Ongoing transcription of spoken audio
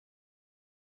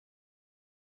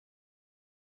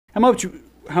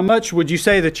How much would you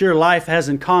say that your life has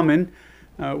in common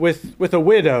with a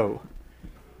widow?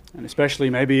 And especially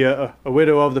maybe a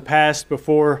widow of the past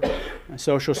before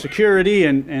Social Security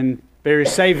and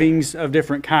various savings of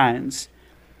different kinds.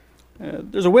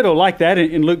 There's a widow like that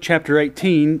in Luke chapter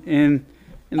 18 in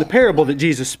the parable that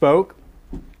Jesus spoke.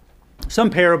 Some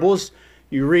parables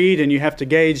you read and you have to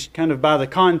gauge kind of by the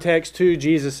context who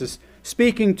Jesus is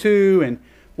speaking to and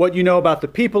what you know about the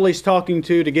people he's talking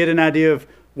to get an idea of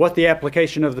what the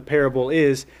application of the parable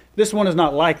is. This one is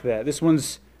not like that. This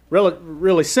one's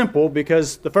really simple,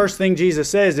 because the first thing Jesus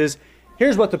says is,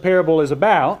 here's what the parable is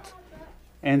about,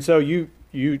 and so you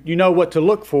know what to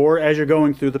look for as you're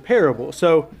going through the parable.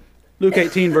 So Luke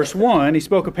 18 verse 1, he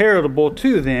spoke a parable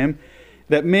to them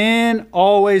that men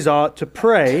always ought to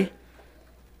pray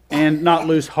and not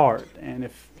lose heart. And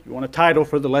if you want a title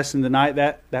for the lesson tonight,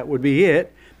 that would be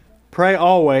it. Pray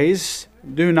always,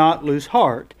 do not lose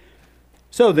heart.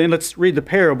 So then let's read the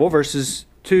parable, verses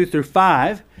 2 through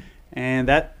 5. And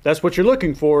that's what you're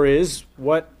looking for, is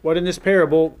what in this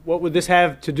parable, what would this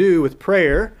have to do with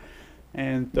prayer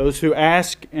and those who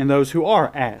ask and those who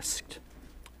are asked.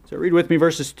 So read with me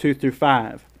verses 2 through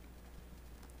 5.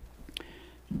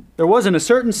 There was in a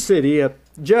certain city a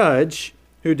judge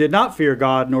who did not fear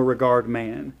God nor regard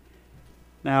man.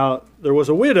 Now there was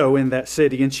a widow in that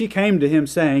city, and she came to him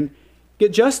saying,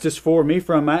 "Get justice for me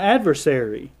from my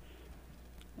adversary."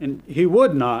 And he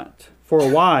would not for a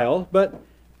while, but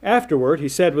afterward he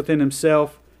said within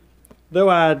himself, "Though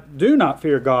I do not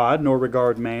fear God nor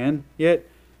regard man, yet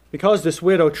because this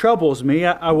widow troubles me,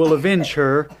 I will avenge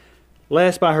her,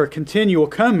 lest by her continual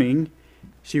coming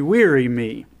she weary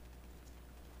me."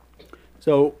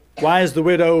 So why is the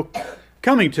widow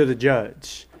coming to the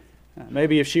judge?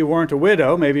 Maybe if she weren't a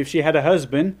widow, maybe if she had a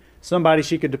husband, somebody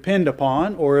she could depend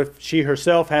upon, or if she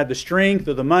herself had the strength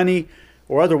or the money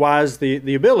or otherwise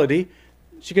the ability,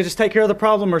 she could just take care of the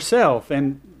problem herself.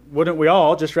 And wouldn't we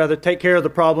all just rather take care of the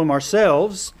problem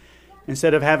ourselves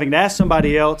instead of having to ask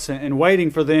somebody else and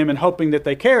waiting for them and hoping that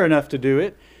they care enough to do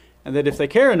it, and that if they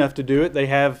care enough to do it, they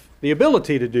have the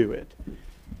ability to do it?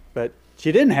 But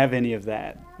she didn't have any of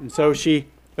that. And so she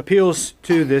appeals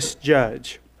to this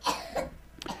judge.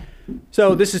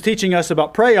 So this is teaching us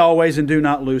about pray always and do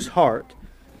not lose heart.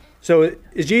 So it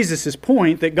is Jesus'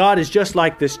 point that God is just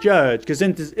like this judge, because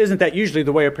isn't that usually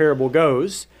the way a parable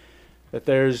goes? That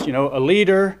there's, a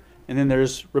leader, and then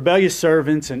there's rebellious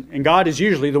servants, and God is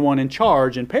usually the one in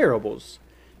charge in parables.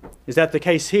 Is that the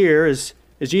case here? Is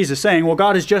Jesus saying, well,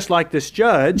 God is just like this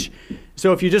judge,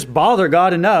 so if you just bother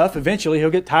God enough, eventually he'll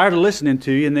get tired of listening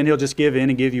to you, and then he'll just give in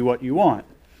and give you what you want?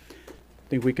 I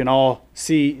think we can all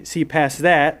see past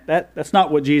that. That's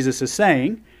not what Jesus is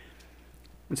saying.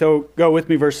 And so go with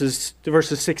me to verses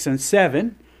 6 and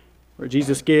 7, where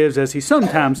Jesus gives, as he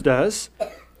sometimes does,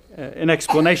 an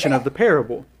explanation of the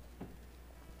parable.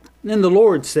 Then the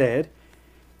Lord said,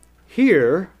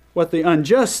 "Hear what the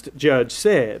unjust judge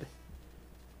said.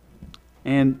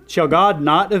 And shall God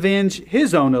not avenge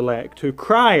his own elect, who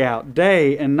cry out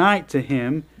day and night to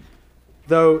him,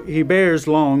 though he bears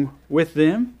long with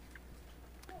them?"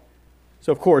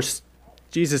 So, of course,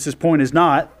 Jesus' point is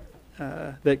not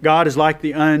that God is like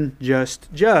the unjust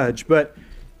judge, but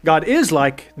God is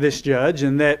like this judge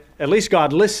in that at least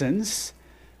God listens.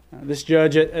 This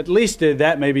judge at least did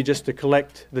that, maybe just to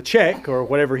collect the check or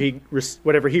whatever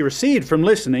he received from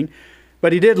listening,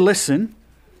 but he did listen,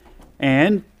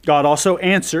 and God also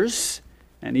answers.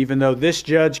 And even though this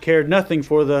judge cared nothing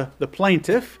for the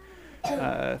plaintiff,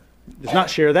 does not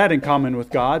share that in common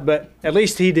with God, but at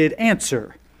least he did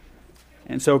answer.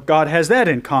 And so God has that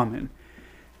in common.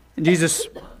 And Jesus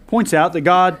points out that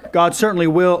God certainly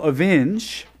will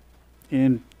avenge.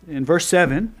 In verse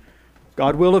 7,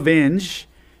 God will avenge,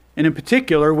 and in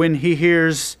particular when he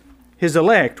hears his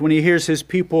elect, when he hears his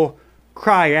people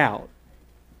cry out.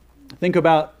 Think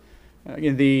about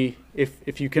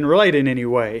if you can relate in any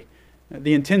way,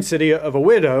 the intensity of a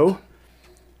widow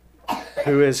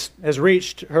who has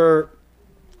reached the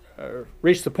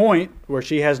point where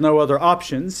she has no other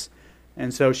options,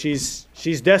 and so she's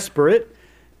desperate,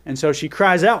 and so she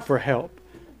cries out for help.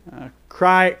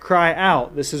 Cry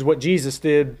out. This is what Jesus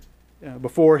did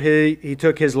before he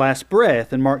took his last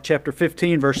breath in Mark chapter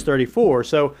 15, verse 34.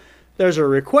 So there's a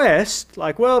request,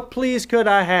 like, well, please could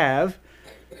I have?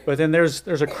 But then there's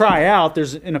a cry out,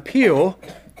 there's an appeal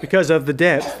because of the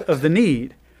depth of the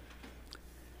need.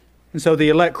 And so the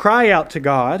elect cry out to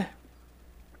God.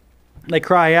 They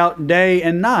cry out day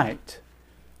and night.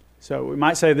 So we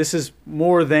might say this is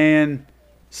more than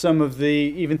some of the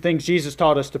even things Jesus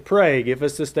taught us to pray. Give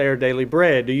us this day our daily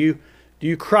bread. Do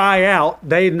you cry out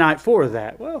day and night for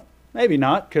that? Well, maybe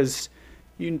not, because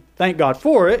you thank God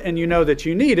for it, and you know that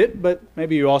you need it, but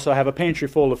maybe you also have a pantry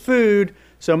full of food,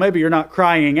 so maybe you're not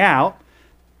crying out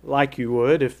like you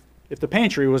would if the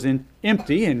pantry was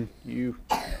empty and you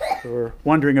were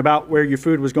wondering about where your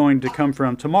food was going to come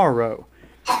from tomorrow.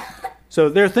 So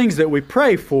there are things that we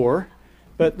pray for,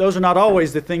 but those are not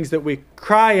always the things that we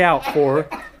cry out for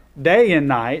day and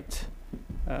night,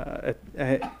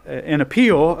 an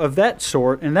appeal of that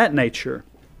sort and that nature.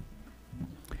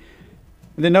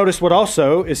 And then notice what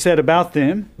also is said about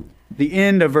them, the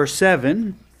end of verse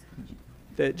 7,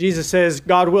 that Jesus says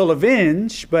God will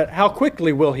avenge, but how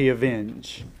quickly will he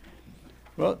avenge?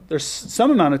 Well, there's some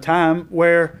amount of time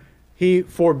where he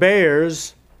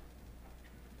forbears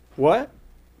what?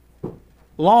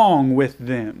 Long with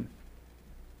them.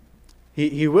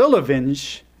 He will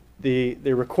avenge the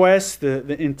request,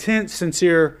 the intense,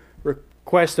 sincere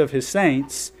request of his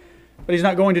saints, but he's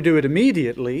not going to do it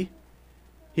immediately.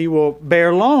 He will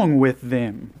bear long with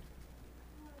them.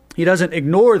 He doesn't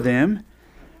ignore them.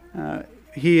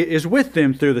 He is with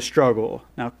them through the struggle.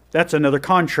 Now, that's another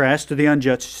contrast to the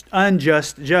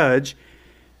unjust judge.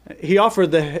 He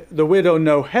offered the widow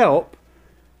no help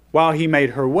while he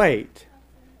made her wait.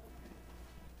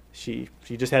 She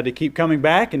just had to keep coming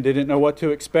back and didn't know what to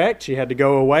expect. She had to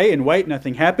go away and wait.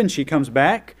 Nothing happened. She comes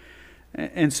back.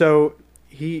 And so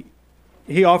he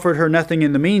offered her nothing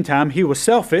in the meantime. He was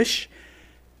selfish.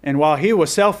 And while he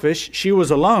was selfish, she was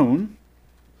alone.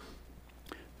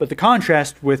 But the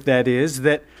contrast with that is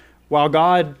that while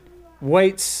God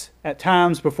waits at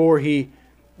times before he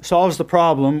solves the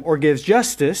problem or gives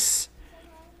justice,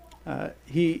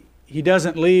 he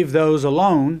doesn't leave those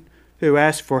alone who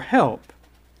ask for help.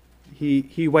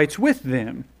 He waits with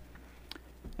them.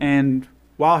 And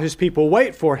while his people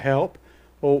wait for help,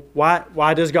 well,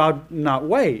 why does God not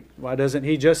wait? Why doesn't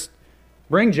he just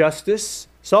bring justice,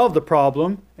 solve the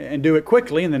problem, and do it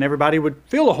quickly, and then everybody would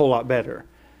feel a whole lot better?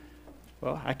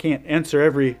 Well, I can't answer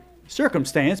every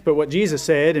circumstance, but what Jesus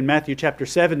said in Matthew chapter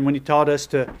 7 when he taught us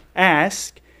to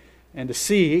ask and to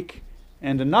seek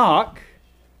and to knock,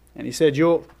 and he said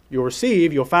you'll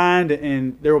receive, you'll find,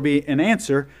 and there will be an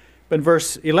answer. But in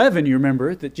verse 11, you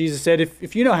remember that Jesus said,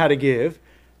 if you know how to give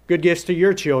good gifts to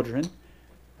your children,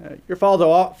 your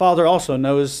Father also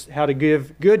knows how to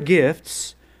give good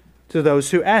gifts to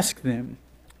those who ask them.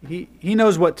 He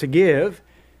knows what to give,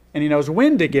 and he knows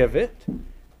when to give it.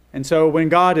 And so when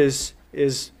God is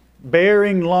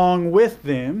bearing long with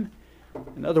them,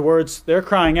 in other words, they're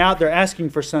crying out, they're asking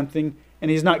for something, and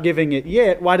he's not giving it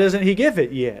yet, why doesn't he give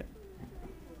it yet?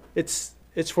 It's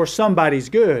for somebody's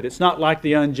good. It's not like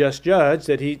the unjust judge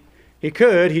that he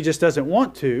could, he just doesn't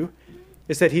want to.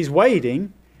 It's that he's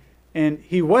waiting, and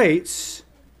he waits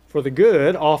for the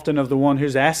good, often of the one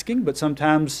who's asking, but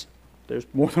sometimes there's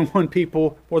more than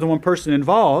one person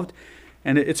involved,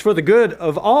 and it's for the good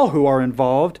of all who are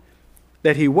involved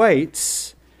that he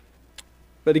waits.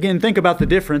 But again, think about the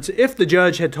difference. If the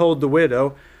judge had told the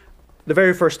widow the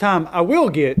very first time, I will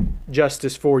get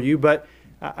justice for you, but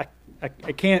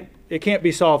it can't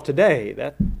be solved today.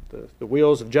 That the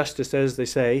wheels of justice, as they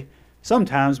say,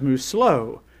 sometimes move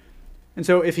slow. And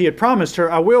so if he had promised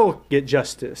her, I will get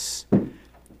justice,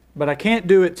 but I can't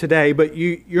do it today, but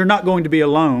you're not going to be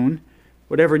alone.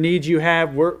 Whatever needs you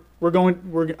have,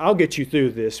 I'll get you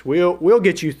through this. We'll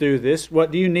get you through this. What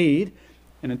do you need?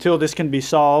 And until this can be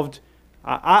solved,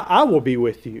 I will be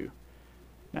with you.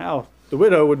 Now, the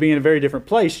widow would be in a very different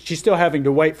place. She's still having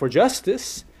to wait for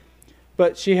justice,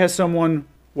 but she has someone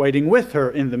waiting with her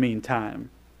in the meantime.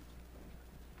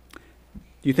 Do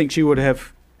you think she would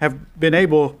have been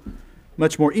able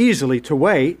much more easily to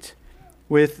wait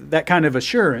with that kind of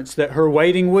assurance that her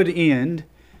waiting would end,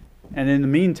 and in the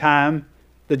meantime,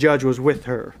 the judge was with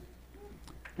her?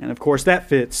 And of course, that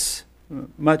fits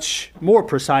much more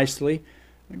precisely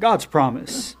God's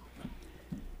promise.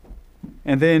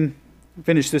 And then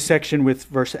finish this section with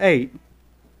verse 8.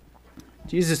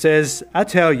 Jesus says, I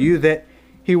tell you that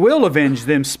he will avenge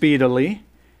them speedily.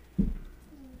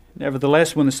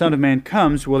 Nevertheless, when the Son of Man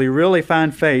comes, will he really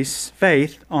find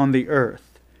faith on the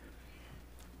earth?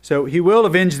 So he will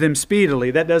avenge them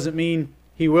speedily. That doesn't mean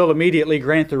he will immediately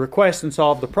grant the request and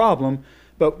solve the problem.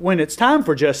 But when it's time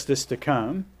for justice to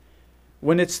come,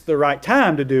 when it's the right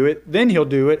time to do it, then he'll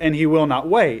do it, and he will not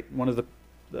wait. One of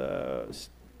the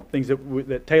things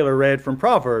that Taylor read from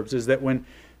Proverbs is that when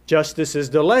justice is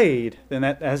delayed, then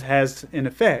that has an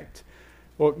effect.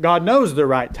 Well, God knows the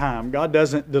right time. God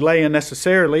doesn't delay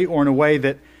unnecessarily or in a way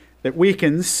that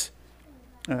weakens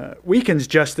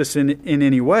justice in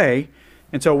any way.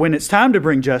 And so when it's time to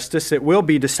bring justice, it will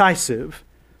be decisive.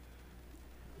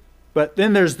 But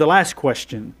then there's the last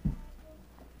question.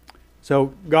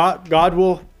 So God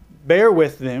will bear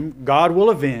with them. God will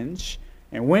avenge.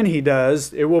 And when He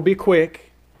does, it will be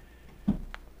quick.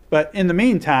 But in the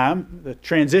meantime, the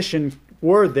transition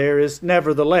word there is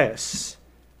nevertheless.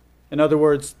 In other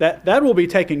words, that will be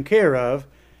taken care of.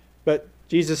 But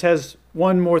Jesus has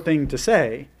one more thing to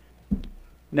say.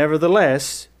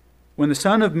 Nevertheless, when the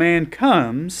Son of Man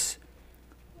comes,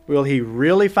 will He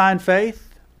really find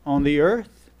faith on the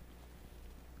earth?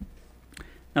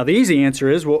 Now, the easy answer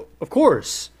is, well, of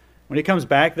course. When He comes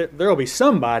back, there will be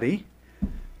somebody.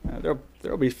 There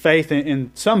will be faith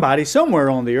in somebody somewhere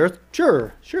on the earth.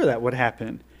 Sure that would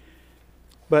happen.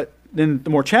 But then the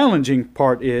more challenging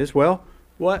part is, well,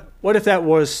 what if that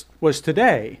was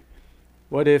today?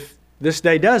 What if this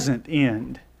day doesn't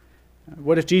end?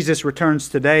 What if Jesus returns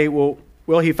today? Will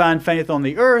He find faith on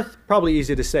the earth? Probably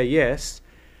easy to say yes.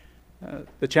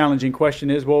 The challenging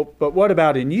question is, well, but what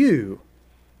about in you?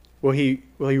 Will He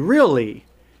really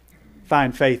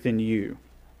find faith in you?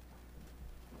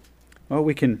 Well,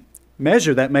 we can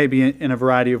measure that maybe in a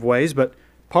variety of ways, but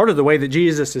part of the way that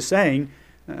Jesus is saying,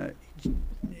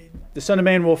 the Son of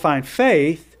Man will find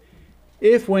faith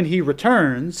if when He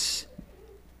returns,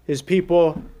 His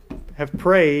people have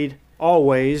prayed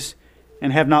always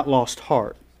and have not lost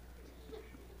heart.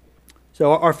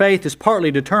 So our faith is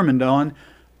partly determined on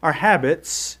our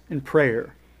habits in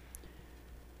prayer.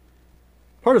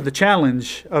 Part of the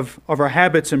challenge of our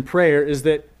habits in prayer is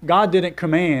that God didn't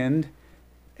command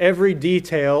every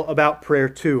detail about prayer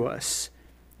to us.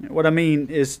 What I mean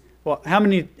is, well, how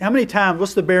many times,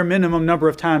 what's the bare minimum number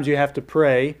of times you have to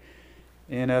pray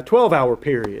in a 12-hour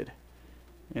period,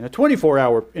 in a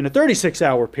 24-hour, in a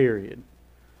 36-hour period?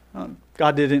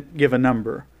 God didn't give a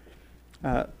number.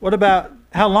 What about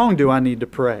how long do I need to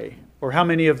pray? Or how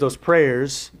many of those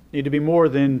prayers need to be more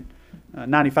than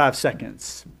 95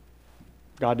 seconds?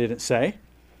 God didn't say.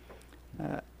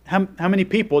 How many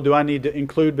people do I need to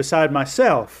include beside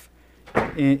myself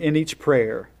in each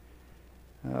prayer?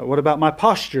 What about my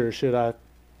posture? Should I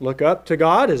look up to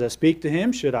God as I speak to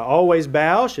Him? Should I always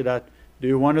bow? Should I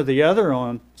do one or the other,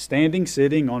 on standing,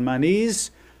 sitting, on my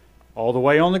knees, all the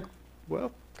way on the...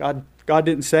 Well, God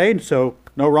didn't say, so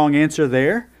no wrong answer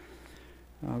there.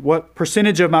 What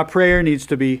percentage of my prayer needs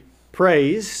to be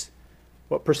praise?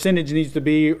 What percentage needs to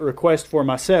be a request for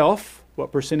myself?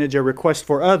 What percentage a request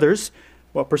for others?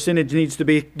 What percentage needs to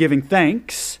be giving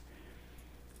thanks?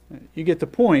 You get the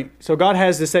point. So God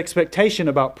has this expectation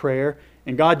about prayer,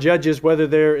 and God judges whether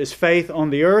there is faith on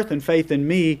the earth and faith in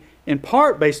me, in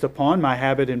part based upon my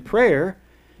habit in prayer.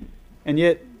 And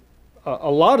yet,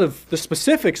 a lot of the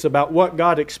specifics about what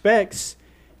God expects,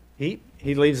 He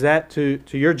leaves that to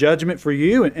your judgment for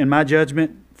you and my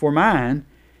judgment for mine.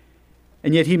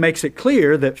 And yet He makes it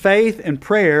clear that faith and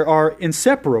prayer are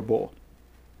inseparable.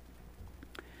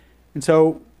 And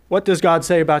so, what does God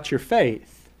say about your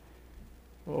faith?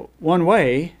 Well, one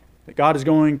way that God is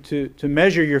going to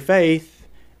measure your faith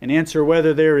and answer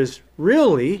whether there is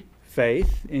really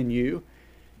faith in you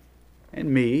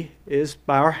and me is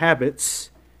by our habits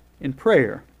in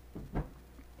prayer.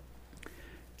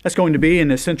 That's going to be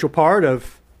an essential part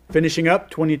of finishing up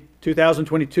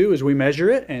 2022 as we measure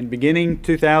it, and beginning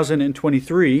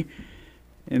 2023.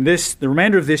 In the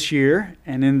remainder of this year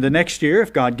and in the next year,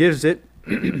 if God gives it,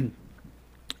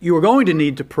 you are going to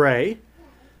need to pray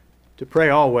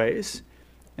always.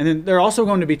 And then there are also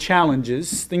going to be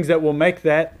challenges, things that will make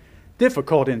that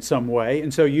difficult in some way.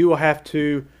 And so you will have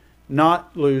to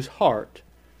not lose heart.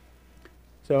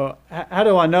 So how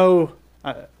do I know?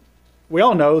 We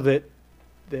all know that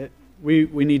we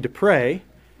need to pray.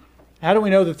 How do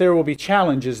we know that there will be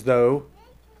challenges, though,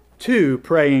 to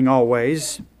praying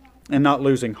always and not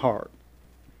losing heart?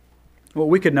 Well,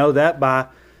 we could know that by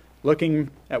looking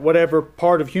at whatever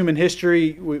part of human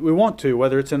history we want to,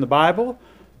 whether it's in the Bible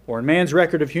or in man's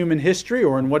record of human history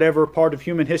or in whatever part of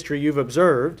human history you've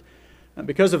observed.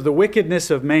 Because of the wickedness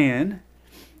of man,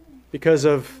 because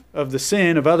of the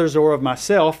sin of others or of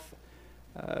myself,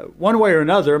 one way or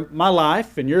another, my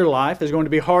life and your life is going to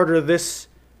be harder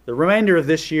the remainder of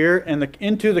this year and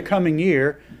into the coming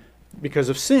year because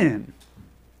of sin.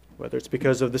 Whether it's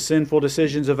because of the sinful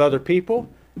decisions of other people,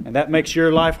 and that makes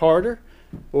your life harder,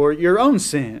 or your own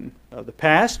sin of the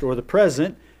past or the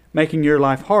present making your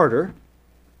life harder.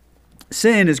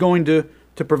 Sin is going to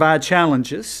provide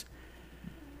challenges.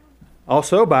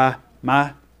 Also, by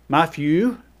my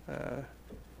few,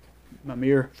 my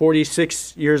mere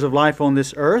 46 years of life on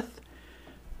this earth,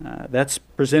 that's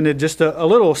presented just a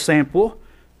little sample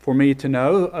for me to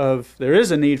know of there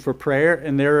is a need for prayer,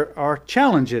 and there are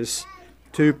challenges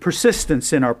to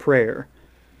persistence in our prayer.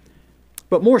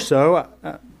 But more so,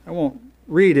 I won't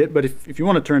read it, but if you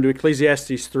want to turn to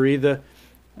Ecclesiastes 3, the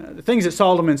The things that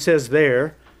Solomon says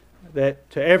there, that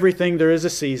to everything there is a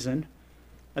season,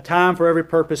 a time for every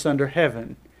purpose under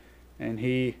heaven. And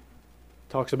he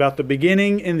talks about the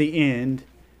beginning and the end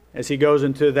as he goes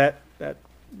into that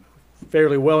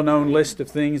fairly well-known list of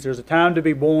things. There's a time to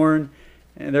be born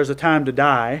and there's a time to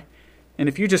die. And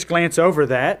if you just glance over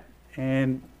that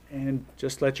and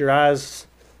just let your eyes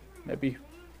maybe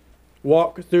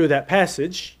walk through that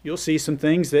passage, you'll see some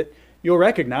things that you'll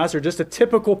recognize are just a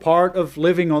typical part of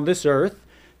living on this earth.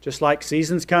 Just like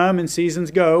seasons come and seasons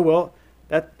go. Well,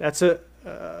 that's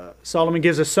Solomon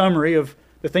gives a summary of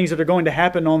the things that are going to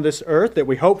happen on this earth that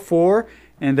we hope for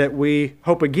and that we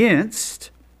hope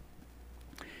against.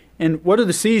 And what are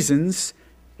the seasons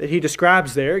that he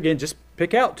describes there? Again, just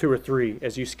pick out 2 or 3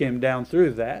 as you skim down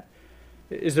through that.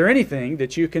 Is there anything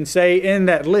that you can say in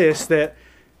that list that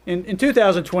in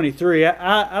 2023,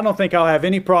 I don't think I'll have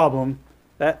any problem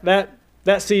that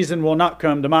season will not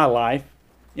come to my life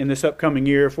in this upcoming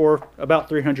year for about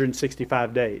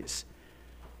 365 days?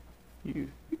 You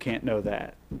can't know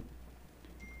that.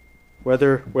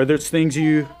 Whether it's things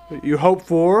you hope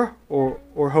for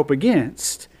or hope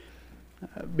against,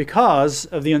 because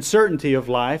of the uncertainty of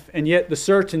life, and yet the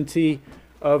certainty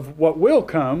of what will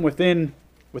come within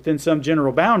some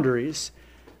general boundaries.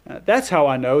 That's how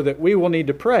I know that we will need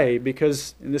to pray,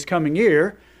 because in this coming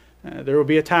year there will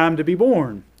be a time to be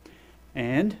born,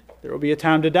 and there will be a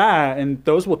time to die, and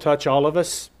those will touch all of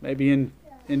us, maybe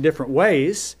in different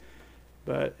ways,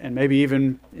 and maybe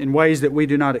even in ways that we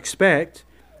do not expect.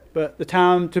 But the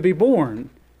time to be born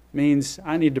means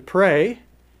I need to pray,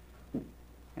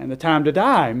 and the time to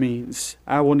die means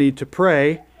I will need to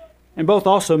pray, and both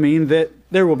also mean that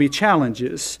there will be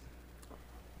challenges.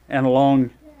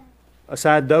 And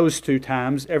aside those 2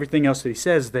 times, everything else that he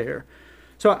says there.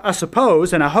 So I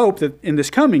suppose and I hope that in this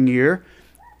coming year,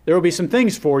 there will be some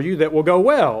things for you that will go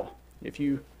well. If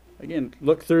you, again,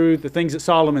 look through the things that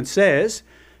Solomon says,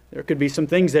 there could be some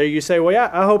things there you say, well, yeah,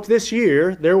 I hope this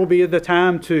year there will be the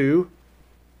time to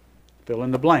fill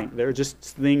in the blank. There are just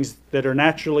things that are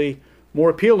naturally more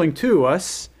appealing to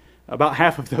us, about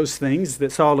half of those things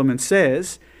that Solomon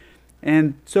says.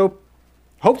 And so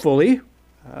hopefully,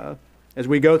 as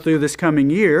we go through this coming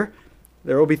year,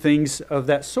 there will be things of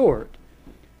that sort.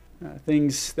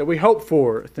 Things that we hope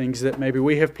for, things that maybe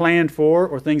we have planned for,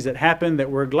 or things that happened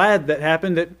that we're glad that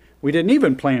happened that we didn't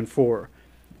even plan for.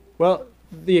 Well,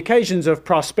 the occasions of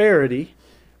prosperity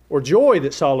or joy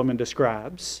that Solomon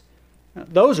describes,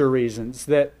 those are reasons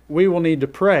that we will need to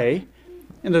pray,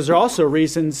 and those are also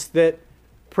reasons that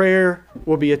prayer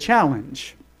will be a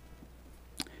challenge.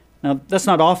 Now, that's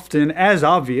not often as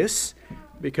obvious,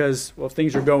 because, well, if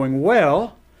things are going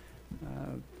well,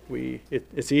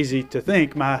 it's easy to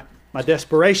think my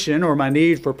desperation or my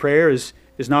need for prayer is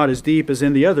not as deep as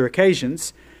in the other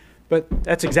occasions. But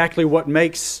that's exactly what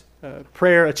makes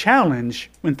prayer a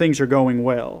challenge when things are going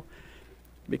well.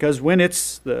 Because when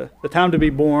it's the time to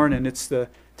be born, and it's the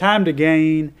time to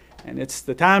gain, and it's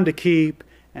the time to keep,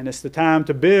 and it's the time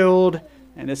to build,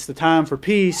 and it's the time for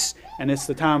peace, and it's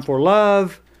the time for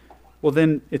love, well,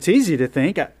 then it's easy to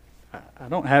think, I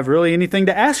don't have really anything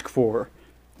to ask for.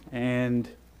 And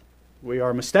we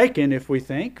are mistaken if we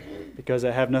think, because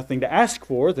I have nothing to ask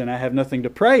for, then I have nothing to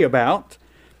pray about.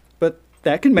 But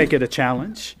that can make it a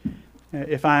challenge.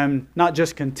 If I'm not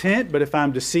just content, but if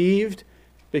I'm deceived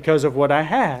because of what I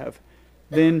have,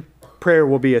 then prayer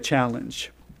will be a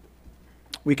challenge.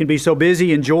 We can be so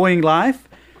busy enjoying life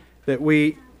that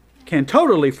we can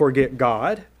totally forget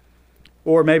God,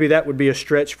 or maybe that would be a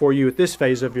stretch for you at this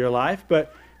phase of your life,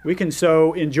 but we can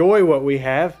so enjoy what we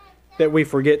have that we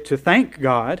forget to thank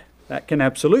God. That can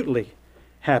absolutely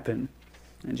happen.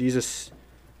 And Jesus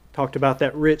talked about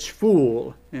that rich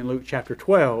fool in Luke chapter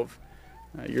 12.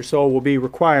 Your soul will be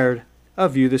required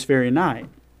of you this very night.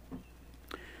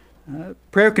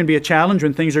 Prayer can be a challenge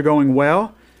when things are going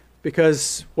well,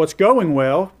 because what's going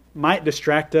well might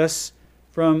distract us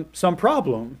from some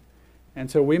problem.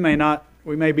 And so we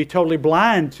may be totally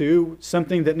blind to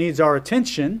something that needs our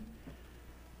attention,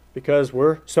 because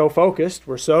we're so focused,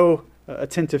 we're so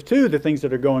attentive to the things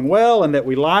that are going well and that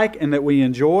we like and that we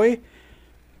enjoy.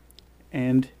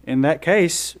 And in that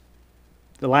case,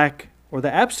 the lack or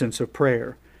the absence of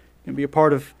prayer can be a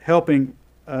part of helping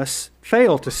us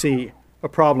fail to see a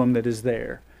problem that is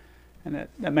there. And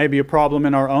that may be a problem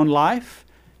in our own life.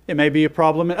 It may be a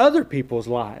problem in other people's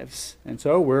lives. And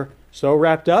so we're so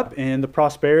wrapped up in the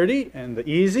prosperity and the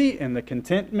easy and the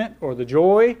contentment or the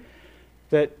joy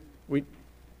that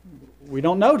we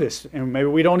don't notice, and maybe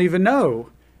we don't even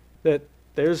know that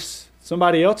there's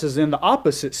somebody else is in the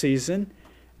opposite season,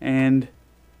 and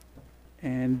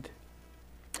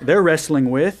they're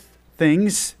wrestling with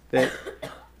things that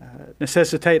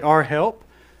necessitate our help,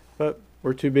 but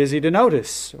we're too busy to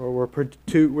notice, or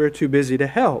we're too busy to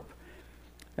help.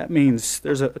 That means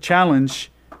there's a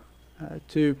challenge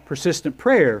to persistent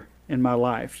prayer in my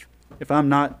life if I'm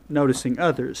not noticing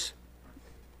others.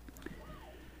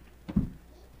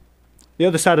 The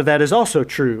other side of that is also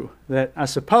true, that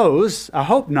I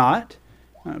hope not,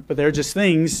 but there are just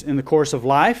things in the course of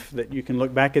life that you can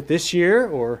look back at this year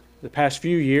or the past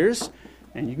few years,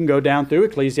 and you can go down through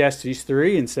Ecclesiastes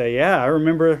 3 and say, yeah, I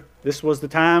remember this was the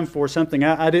time for something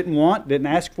I didn't want, didn't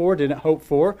ask for, didn't hope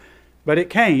for, but it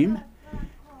came.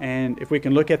 And if we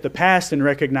can look at the past and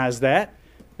recognize that,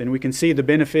 then we can see the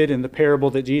benefit in the parable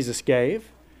that Jesus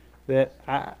gave, that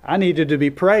I needed to be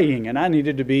praying, and I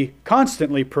needed to be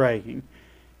constantly praying,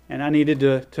 and I needed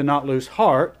to not lose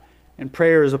heart, and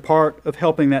prayer is a part of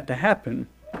helping that to happen.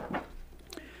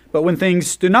 But when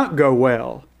things do not go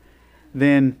well,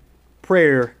 then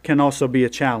prayer can also be a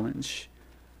challenge.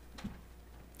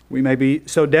 We may be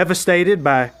so devastated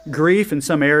by grief in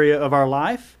some area of our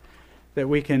life that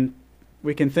we can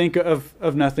think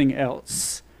of nothing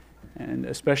else. And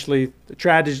especially the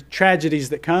tragedies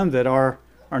that come that are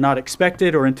not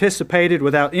expected or anticipated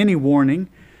without any warning.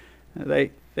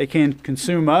 They can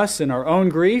consume us in our own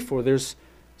grief, or there's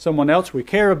someone else we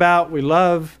care about, we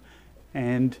love,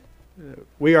 and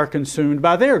we are consumed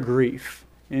by their grief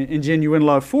in genuine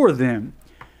love for them.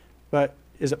 But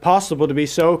is it possible to be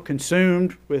so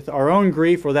consumed with our own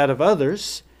grief or that of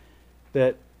others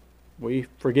that we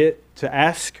forget to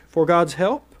ask for God's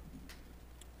help?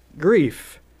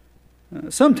 Grief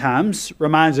sometimes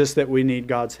reminds us that we need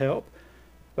God's help,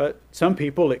 but some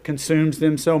people, it consumes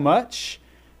them so much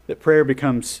that prayer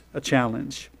becomes a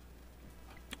challenge.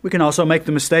 We can also make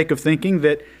the mistake of thinking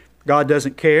that God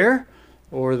doesn't care,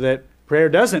 or that prayer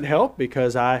doesn't help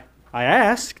because I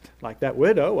asked, like that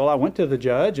widow. Well, I went to the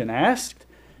judge and asked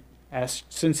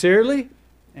sincerely,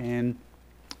 and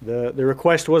the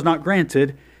request was not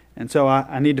granted, and so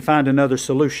I need to find another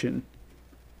solution.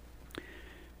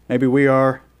 Maybe we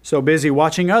are so busy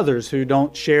watching others who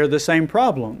don't share the same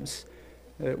problems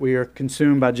that we are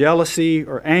consumed by jealousy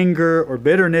or anger or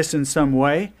bitterness in some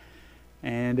way,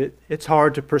 and it's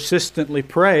hard to persistently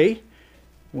pray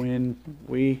when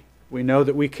we know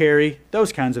that we carry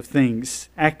those kinds of things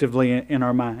actively in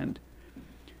our mind.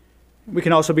 We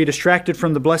can also be distracted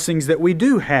from the blessings that we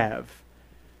do have,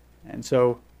 and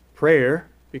so prayer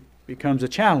becomes a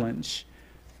challenge.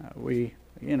 We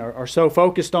are so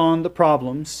focused on the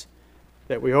problems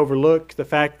that we overlook the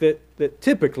fact that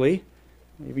typically,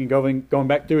 even going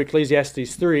back through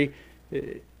Ecclesiastes 3,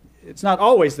 it's not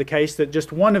always the case that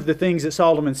just one of the things that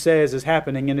Solomon says is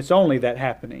happening, and it's only that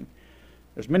happening.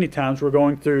 There's many times we're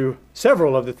going through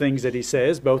several of the things that he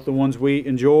says, both the ones we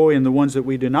enjoy and the ones that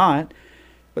we do not.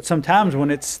 But sometimes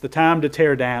when it's the time to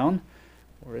tear down,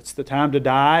 or it's the time to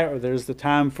die, or there's the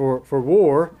time for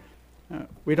war,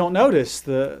 we don't notice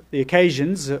the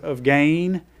occasions of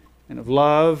gain and of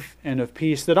love and of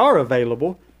peace that are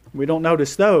available. We don't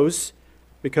notice those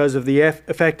because of the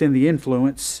effect and the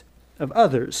influence of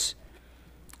others.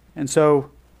 And so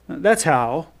that's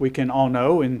how we can all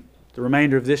know in the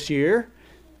remainder of this year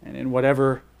and in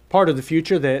whatever part of the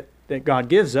future that God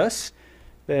gives us,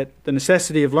 that the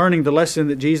necessity of learning the lesson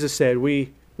that Jesus said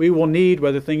we will need,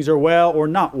 whether things are well or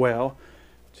not well,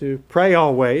 to pray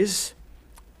always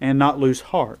and not lose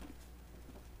heart.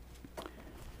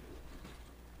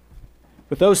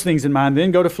 With those things in mind, then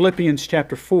go to Philippians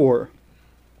chapter 4.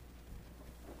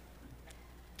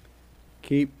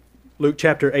 Keep Luke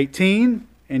chapter 18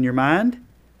 in your mind,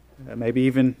 maybe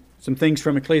even some things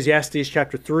from Ecclesiastes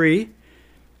chapter 3.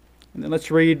 And then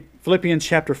let's read Philippians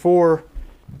chapter 4,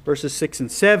 verses 6 and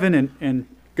 7, and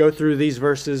go through these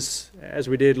verses as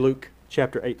we did Luke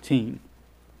chapter 18.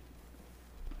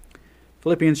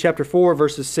 Philippians chapter 4,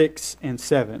 verses 6 and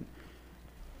 7.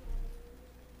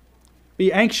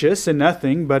 Be anxious in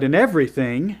nothing, but in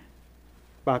everything,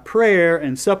 by prayer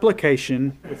and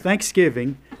supplication, with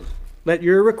thanksgiving, let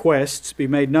your requests be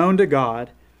made known to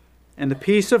God, and the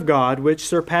peace of God, which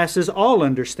surpasses all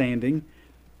understanding,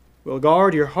 will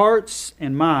guard your hearts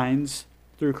and minds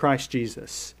through Christ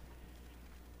Jesus.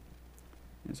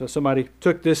 And so somebody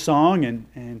took this song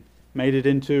and made it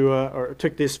into, or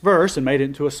took this verse and made it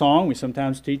into a song. We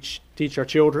sometimes teach our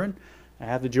children. I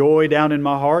have the joy down in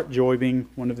my heart, joy being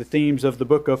one of the themes of the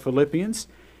book of Philippians.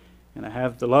 And I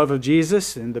have the love of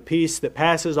Jesus and the peace that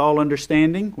passes all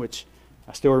understanding, which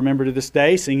I still remember to this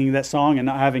day, singing that song and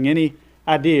not having any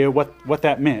idea what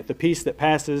that meant, the peace that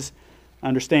passes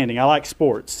understanding. I like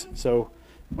sports, so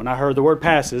when I heard the word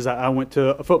passes, I went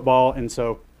to a football, and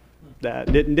so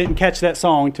didn't catch that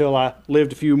song till I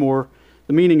lived a few more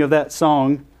the meaning of that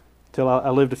song till I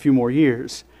lived a few more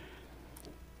years.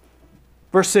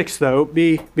 Verse 6, though,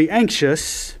 be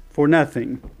anxious for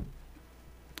nothing.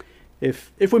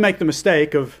 If we make the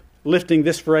mistake of lifting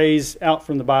this phrase out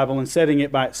from the Bible and setting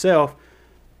it by itself,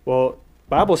 well, the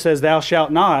Bible says, thou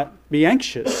shalt not be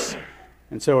anxious.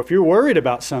 And so if you're worried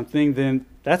about something, then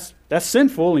that's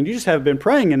sinful, and you just haven't been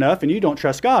praying enough, and you don't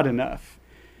trust God enough.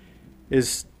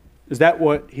 Is that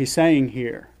what he's saying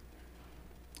here?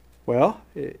 Well,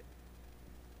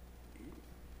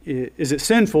 is it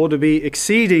sinful to be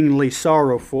exceedingly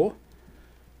sorrowful,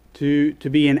 to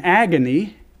be in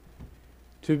agony,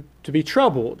 to be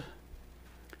troubled?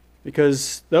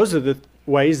 Because those are the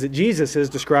ways that Jesus is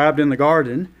described in the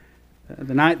garden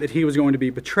the night that he was going to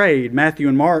be betrayed. Matthew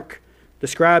and Mark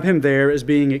describe him there as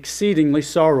being exceedingly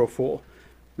sorrowful.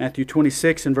 Matthew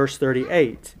 26 and verse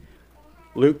 38.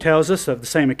 Luke tells us of the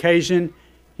same occasion,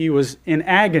 he was in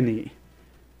agony.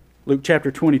 Luke chapter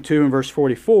 22 and verse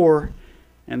 44.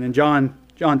 And then John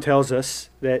tells us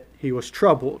that he was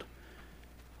troubled.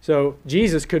 So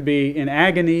Jesus could be in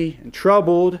agony and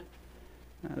troubled.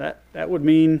 That would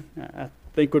mean, I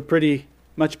think, would pretty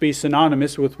much be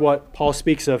synonymous with what Paul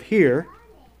speaks of here.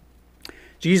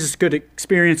 Jesus could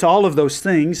experience all of those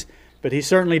things, but he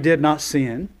certainly did not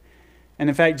sin. And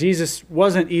in fact, Jesus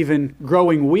wasn't even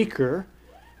growing weaker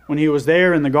when he was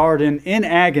there in the garden in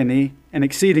agony and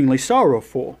exceedingly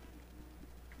sorrowful.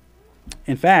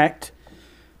 In fact,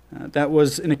 that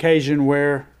was an occasion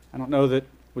where, I don't know that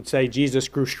would say Jesus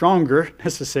grew stronger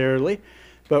necessarily,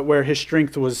 but where his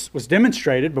strength was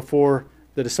demonstrated before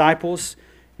the disciples,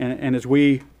 and as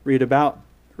we read about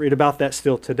that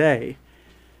still today.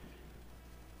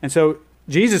 And so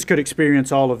Jesus could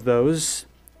experience all of those,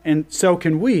 and so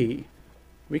can we.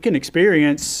 We can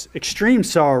experience extreme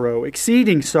sorrow,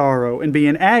 exceeding sorrow, and be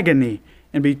in agony,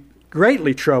 and be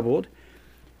greatly troubled.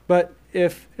 But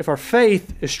if our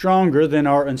faith is stronger than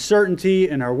our uncertainty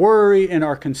and our worry and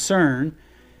our concern,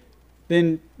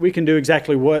 then we can do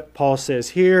exactly what Paul says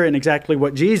here and exactly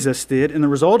what Jesus did. And the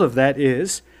result of that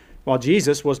is, while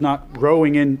Jesus was not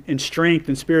growing in strength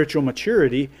and spiritual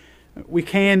maturity, we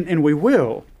can and we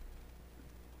will.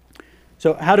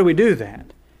 So how do we do that?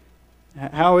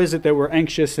 How is it that we're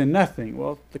anxious in nothing?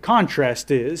 Well, the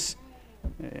contrast is,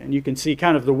 and you can see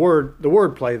kind of the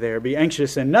word play there, be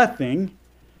anxious in nothing.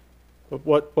 But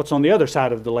what's on the other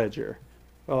side of the ledger?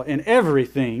 Well, in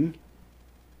everything,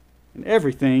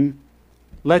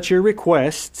 let your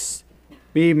requests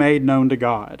be made known to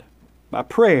God. By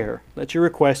prayer, let your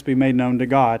requests be made known to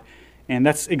God. And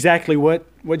that's exactly what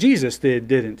Jesus did,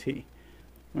 didn't he?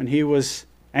 When he was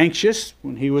anxious,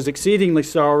 when he was exceedingly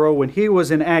sorrow, when he was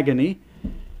in agony,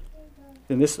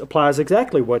 then this applies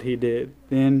exactly what he did.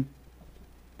 Then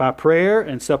by prayer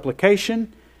and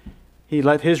supplication, he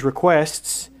let his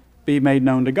requests be made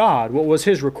known to God. What was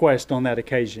his request on that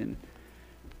occasion?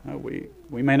 We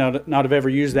may not have ever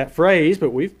used that phrase, but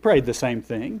we've prayed the same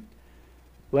thing.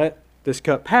 Let this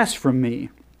cup pass from me.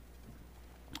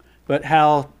 But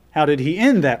how did he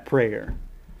end that prayer?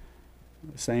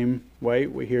 The same way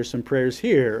we hear some prayers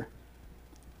here.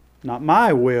 Not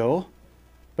my will,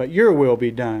 but your will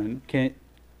be done.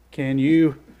 Can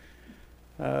you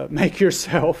make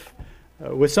yourself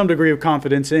with some degree of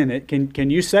confidence in it? Can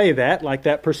you say that, like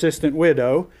that persistent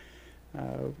widow,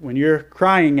 when you're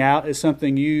crying out is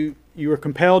something you are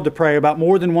compelled to pray about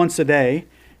more than once a day,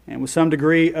 and with some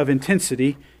degree of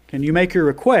intensity? Can you make your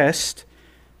request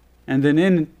and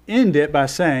then end it by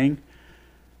saying,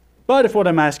 but if what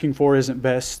I'm asking for isn't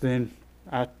best, then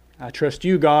I trust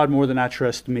you, God, more than I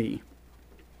trust me?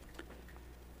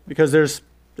 Because there's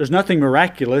nothing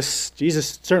miraculous.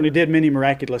 Jesus certainly did many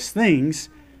miraculous things,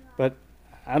 but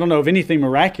I don't know of anything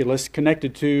miraculous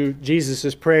connected to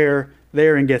Jesus' prayer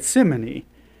there in Gethsemane.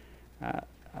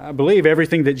 I believe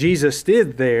everything that Jesus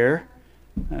did there,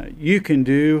 you can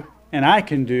do and I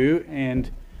can do,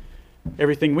 and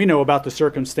everything we know about the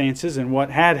circumstances and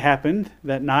what had happened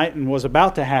that night and was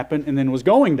about to happen and then was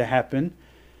going to happen,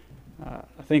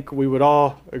 I think we would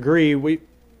all agree we're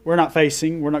not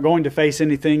going to face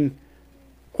anything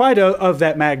quite of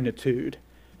that magnitude.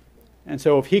 And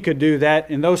so if he could do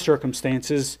that in those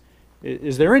circumstances,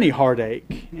 is there any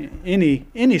heartache,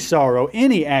 any sorrow,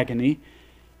 any agony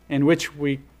in which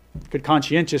we could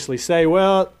conscientiously say,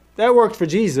 well, that worked for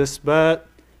Jesus, but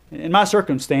in my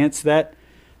circumstance, that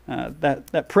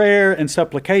prayer and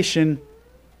supplication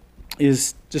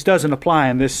just doesn't apply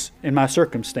in my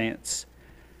circumstance.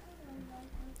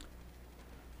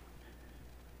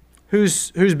 For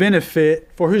whose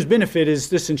benefit is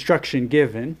this instruction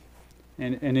given,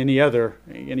 and any other,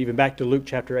 and even back to Luke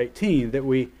chapter 18, that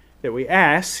we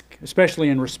ask, especially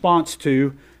in response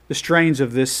to the strains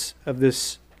of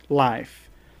this life.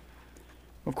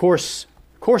 Of course,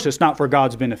 it's not for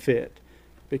God's benefit,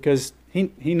 because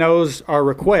He knows our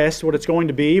request, what it's going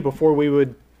to be, before we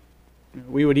would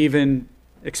even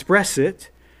express it.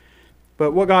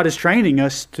 But what God is training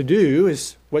us to do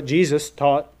is what Jesus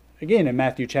taught again in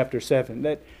Matthew chapter 7,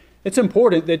 that it's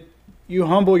important that you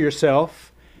humble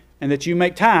yourself and that you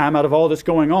make time out of all that's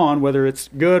going on, whether it's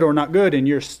good or not good in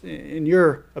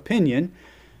your opinion,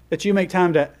 that you make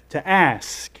time to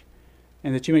ask,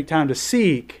 and that you make time to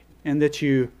seek, and that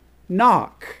you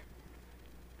knock.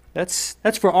 That's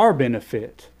for our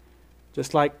benefit.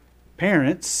 Just like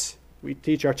parents, we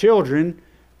teach our children,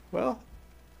 well,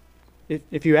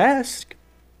 if you ask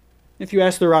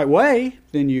the right way,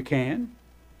 then you can.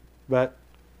 But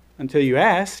until you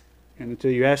ask, and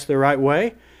until you ask the right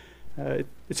way,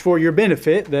 it's for your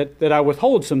benefit that I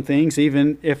withhold some things,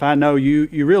 even if I know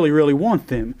you really, really want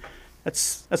them.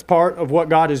 That's part of what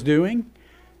God is doing.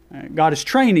 God is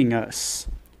training us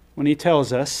when He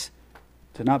tells us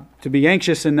to be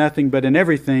anxious in nothing, but in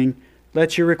everything,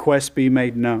 let your requests be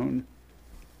made known.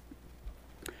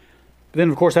 But then,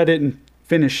 of course, I didn't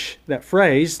finish that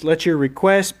phrase. Let your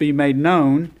requests be made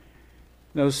known.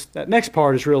 That next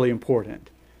part is really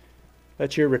important.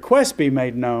 Let your requests be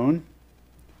made known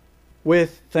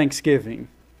with thanksgiving.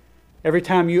 Every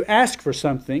time you ask for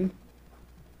something,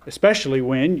 especially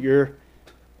when you're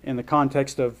in the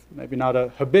context of maybe not a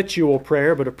habitual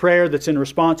prayer, but a prayer that's in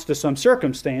response to some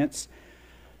circumstance,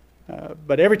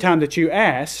 but every time that you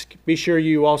ask, be sure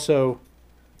you also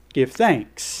give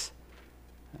thanks.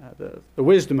 The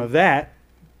wisdom of that,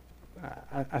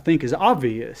 I think, is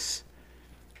obvious.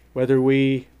 Whether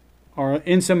we are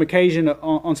on some occasion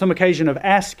of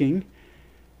asking,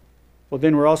 well,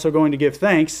 then we're also going to give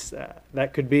thanks.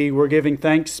 That could be we're giving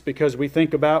thanks because we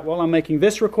think about, well, I'm making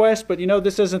this request, but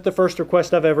this isn't the first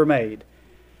request I've ever made.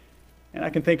 And I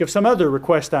can think of some other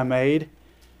request I made,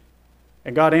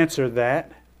 and God answered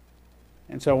that.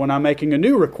 And so when I'm making a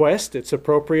new request, it's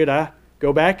appropriate I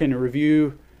go back and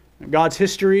review God's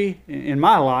history in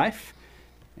my life.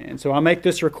 And so I make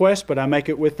this request, but I make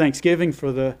it with thanksgiving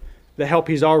for the help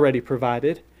He's already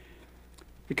provided.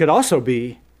 It could also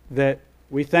be that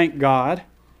we thank God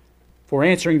for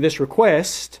answering this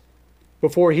request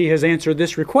before He has answered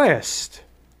this request.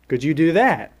 Could you do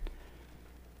that?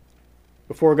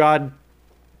 Before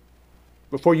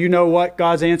you know what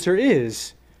God's answer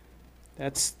is.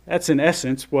 That's in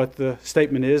essence what the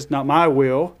statement is. Not my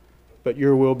will, but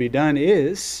your will be done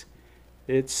is.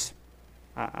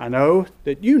 I know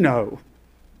that you know,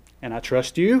 and I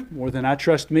trust you more than I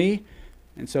trust me.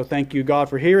 And so thank you, God,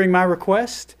 for hearing my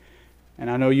request. And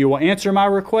I know you will answer my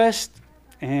request.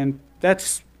 And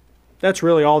that's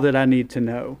really all that I need to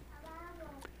know.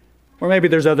 Or maybe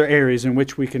there's other areas in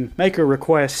which we can make a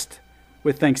request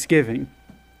with thanksgiving.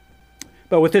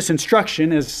 But with this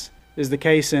instruction, as is the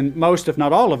case in most, if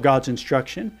not all, of God's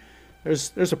instruction,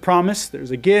 there's a promise,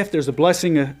 there's a gift, there's a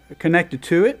blessing connected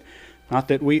to it. Not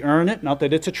that we earn it, not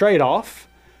that it's a trade-off,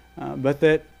 but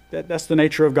that's the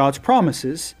nature of God's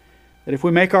promises, that if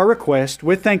we make our request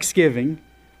with thanksgiving,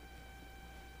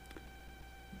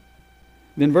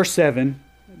 then verse 7,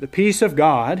 the peace of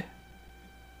God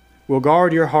will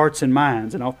guard your hearts and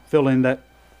minds. And I'll fill in that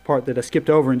part that I skipped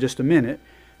over in just a minute.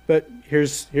 But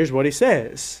here's what he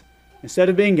says. Instead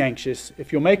of being anxious,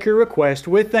 if you'll make your request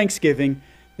with thanksgiving,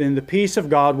 then the peace of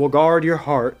God will guard your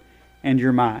heart and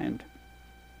your mind.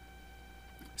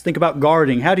 Let's think about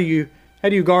guarding. How do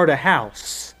you guard a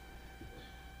house?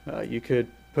 You could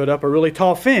put up a really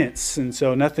tall fence, and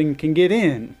so nothing can get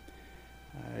in.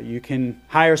 You can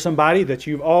hire somebody that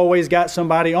you've always got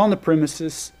somebody on the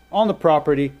premises, on the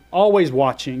property, always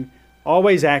watching,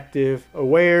 always active,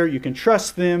 aware. You can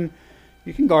trust them.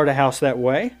 You can guard a house that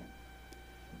way.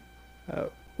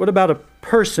 What about a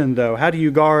person, though? How do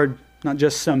you guard not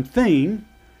just something,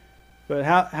 but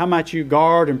how might you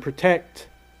guard and protect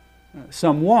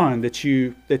someone that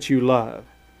you love?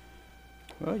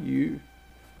 Well,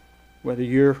 whether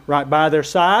you're right by their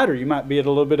side or you might be at a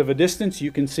little bit of a distance,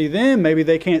 you can see them. Maybe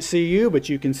they can't see you, but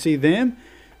you can see them.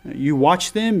 You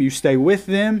watch them. You stay with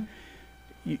them.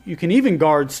 You can even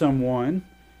guard someone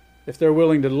if they're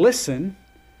willing to listen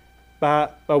by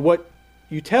what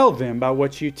you tell them, by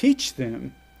what you teach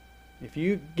them. If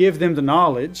you give them the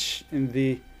knowledge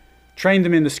and train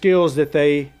them in the skills that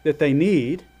they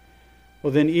need,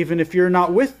 well then even if you're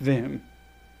not with them,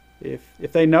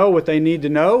 if they know what they need to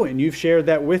know and you've shared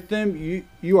that with them,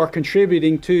 you are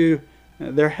contributing to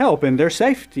their help and their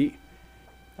safety.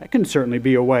 That can certainly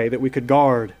be a way that we could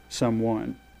guard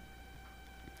someone.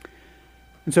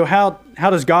 And so how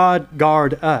does God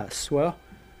guard us? Well,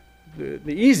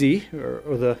 the easy,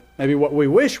 or the maybe what we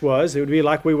wish was, it would be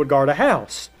like we would guard a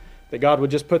house. That God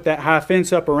would just put that high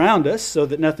fence up around us so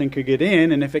that nothing could get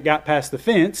in, and if it got past the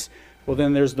fence, well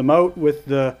then there's the moat with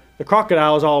the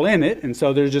crocodiles all in it, and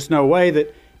so there's just no way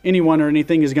that anyone or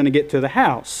anything is going to get to the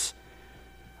house.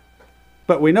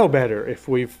 But we know better if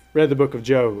we've read the book of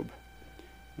Job,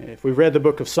 if we've read the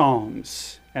book of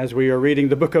Psalms, as we are reading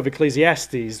the book of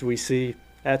Ecclesiastes, we see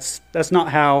that's not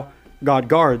how God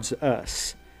guards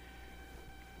us.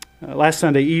 Last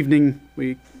Sunday evening,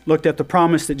 we looked at the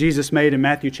promise that Jesus made in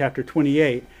Matthew chapter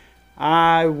 28.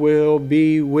 I will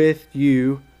be with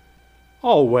you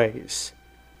always.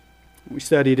 We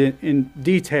studied in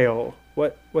detail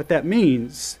what that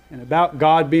means, and about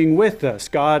God being with us,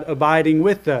 God abiding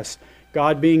with us,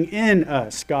 God being in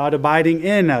us, God abiding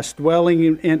in us,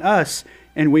 dwelling in us,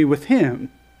 and we with Him.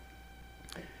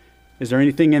 Is there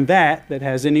anything in that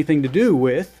has anything to do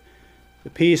with the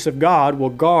peace of God will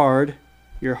guard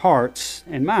your hearts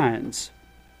and minds?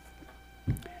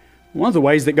 One of the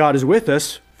ways that God is with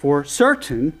us for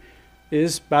certain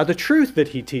is by the truth that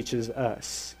He teaches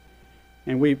us.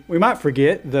 And we might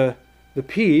forget the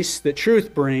peace that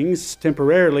truth brings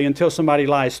temporarily until somebody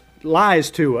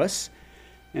lies to us.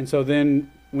 And so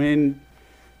then when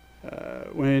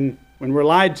we're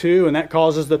lied to, and that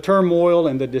causes the turmoil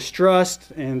and the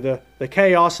distrust and the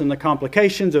chaos and the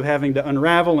complications of having to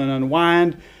unravel and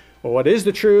unwind, well, what is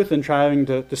the truth, and trying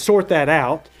to sort that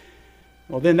out,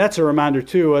 well, then that's a reminder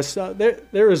to us.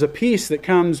 There is a peace that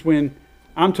comes when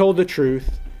I'm told the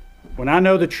truth, when I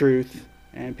know the truth,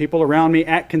 and people around me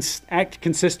act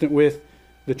consistent with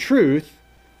the truth.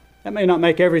 That may not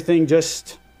make everything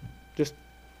just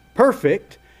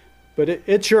perfect, but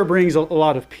it sure brings a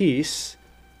lot of peace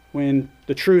when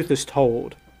the truth is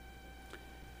told.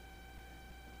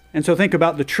 And so think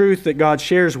about the truth that God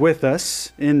shares with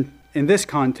us in this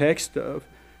context of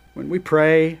when we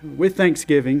pray with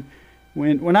thanksgiving,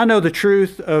 when I know the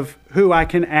truth of who I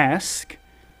can ask,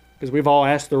 because we've all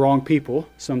asked the wrong people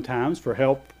sometimes for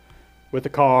help with a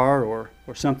car or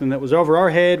something that was over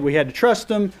our head. We had to trust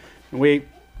them, and we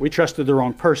trusted the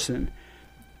wrong person.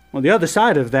 On the other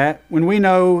side of that, when we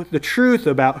know the truth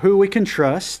about who we can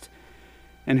trust,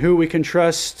 and who we can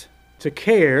trust to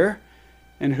care,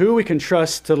 and who we can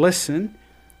trust to listen,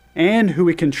 and who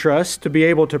we can trust to be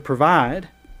able to provide,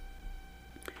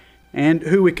 and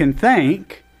who we can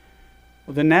thank,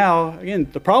 well, then now, again,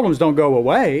 the problems don't go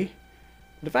away.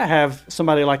 But if I have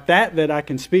somebody like that I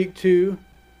can speak to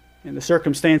in the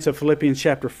circumstance of Philippians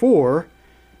chapter 4,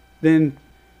 then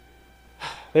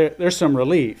there's some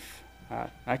relief.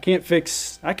 I can't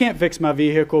fix my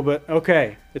vehicle, but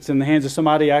okay, it's in the hands of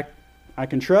somebody I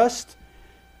can trust,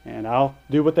 and I'll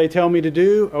do what they tell me to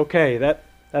do. Okay,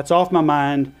 that's off my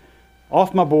mind,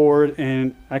 off my board,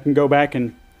 and I can go back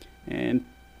and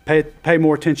pay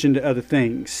more attention to other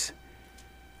things.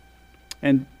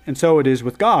 And so it is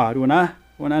with God. When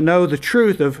I know the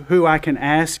truth of who I can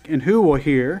ask and who will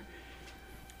hear,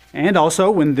 and also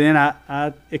when then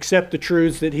I accept the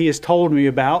truths that He has told me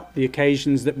about, the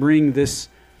occasions that bring this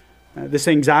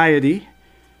anxiety,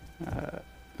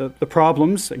 the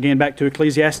problems, again back to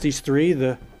Ecclesiastes 3,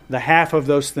 the half of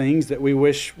those things that we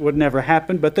wish would never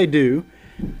happen, but they do.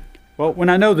 Well, when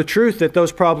I know the truth that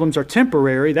those problems are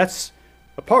temporary, that's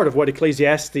a part of what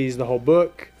Ecclesiastes, the whole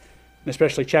book, and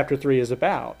especially chapter 3, is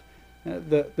about.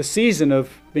 The season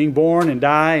of being born and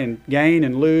die and gain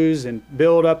and lose and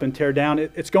build up and tear down,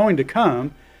 it's going to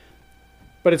come,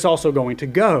 but it's also going to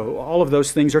go. All of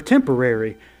those things are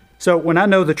temporary. So when I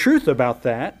know the truth about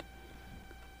that,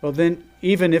 well then,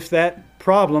 even if that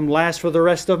problem lasts for the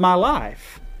rest of my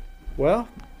life, well,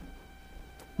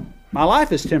 my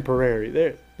life is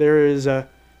temporary. There is a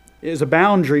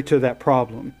boundary to that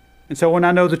problem. And so when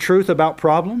I know the truth about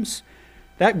problems,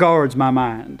 that guards my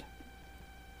mind.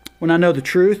 When I know the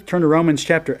truth, turn to Romans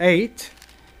chapter 8.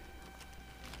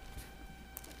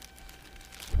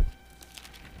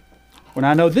 When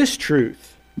I know this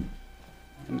truth,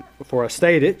 and before I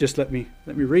state it, just let me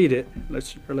read it.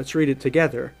 Let's read it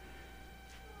together.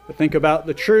 But think about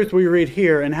the truth we read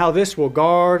here and how this will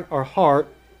guard our heart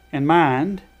and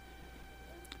mind.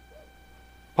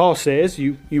 Paul says,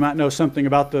 you might know something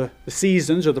about the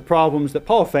seasons or the problems that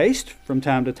Paul faced from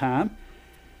time to time.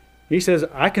 He says,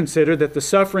 I consider that the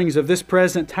sufferings of this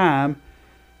present time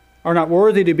are not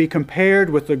worthy to be compared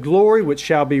with the glory which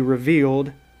shall be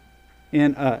revealed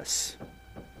in us.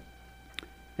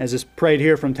 As is prayed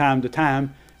here from time to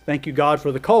time, thank you, God,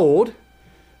 for the cold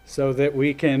so that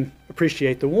we can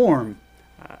appreciate the warm.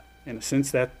 In a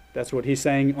sense, that's what he's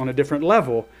saying on a different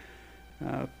level.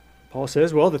 Paul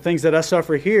says, well, the things that I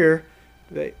suffer here,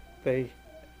 they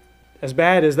as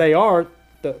bad as they are,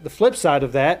 the flip side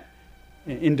of that,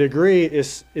 in degree,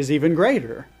 is even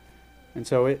greater. And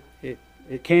so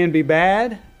it can be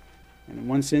bad. And in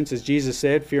one sense, as Jesus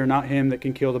said, fear not him that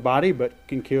can kill the body, but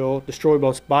can destroy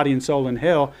both body and soul in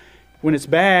hell. When it's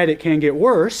bad, it can get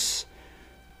worse.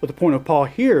 But the point of Paul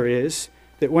here is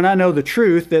that when I know the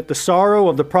truth, that the sorrow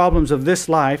of the problems of this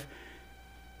life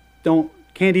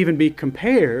can't even be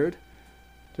compared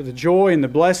to the joy and the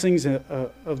blessings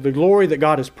of the glory that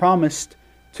God has promised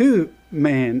to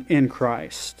man in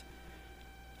Christ,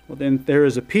 well, then there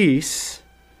is a peace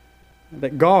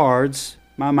that guards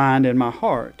my mind and my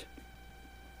heart.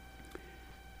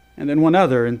 And then one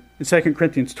other, in 2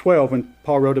 Corinthians 12, when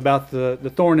Paul wrote about the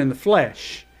thorn in the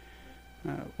flesh,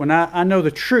 when I know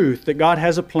the truth that God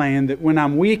has a plan, that when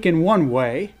I'm weak in one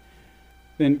way,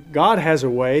 then God has a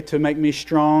way to make me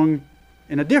strong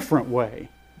in a different way.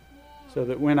 So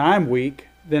that when I'm weak,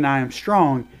 then I am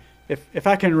strong. If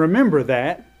I can remember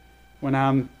that, when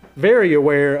I'm very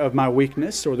aware of my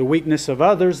weakness or the weakness of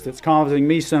others that's causing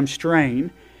me some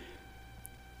strain,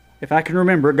 if I can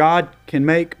remember God can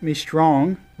make me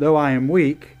strong though I am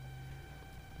weak,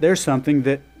 there's something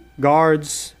that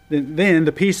guards, then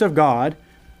the peace of God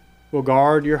will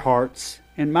guard your hearts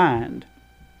and minds.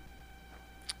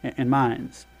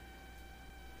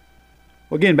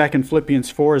 Well, again, back in Philippians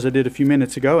 4, as I did a few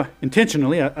minutes ago,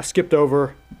 intentionally, I skipped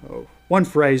over one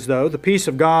phrase, though. The peace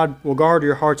of God will guard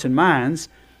your hearts and minds.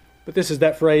 But this is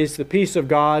that phrase, the peace of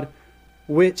God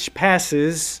which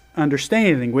passes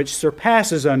understanding, which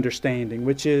surpasses understanding,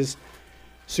 which is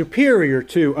superior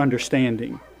to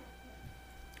understanding.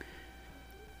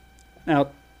 Now,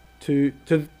 to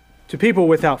people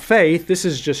without faith, this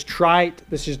is just trite.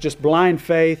 This is just blind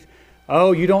faith.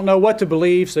 Oh, you don't know what to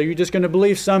believe, so you're just going to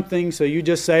believe something, so you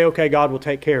just say, okay, God will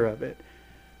take care of it.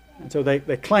 And so they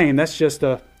claim that's just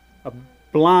a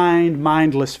blind,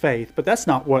 mindless faith. But that's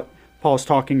not what Paul's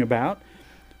talking about,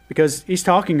 because he's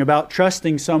talking about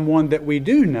trusting someone that we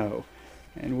do know.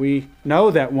 And we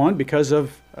know that one because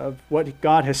of what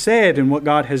God has said and what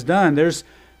God has done. There's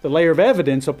the layer of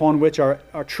evidence upon which our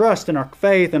trust and our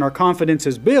faith and our confidence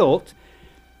is built.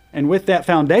 And with that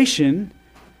foundation,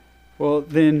 well,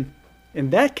 then in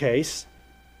that case,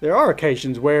 there are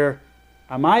occasions where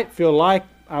I might feel like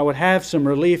I would have some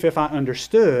relief if I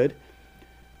understood,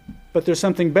 but there's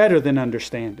something better than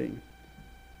understanding.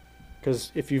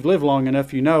 Because if you've lived long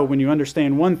enough, you know when you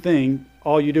understand one thing,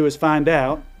 all you do is find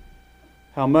out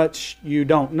how much you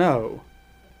don't know.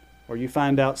 Or you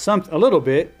find out a little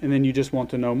bit, and then you just want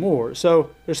to know more.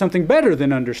 So there's something better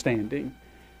than understanding,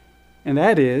 and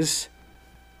that is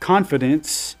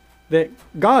confidence that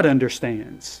God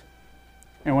understands.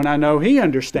 And when I know He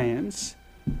understands,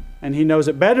 and He knows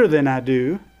it better than I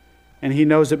do, and He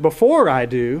knows it before I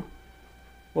do,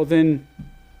 well then,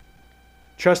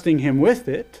 trusting Him with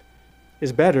it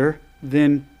is better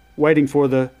than waiting for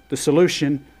the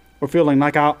solution or feeling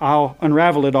like I'll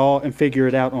unravel it all and figure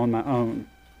it out on my own.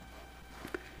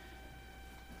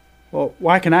 Well,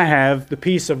 why can I have the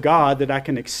peace of God that I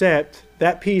can accept?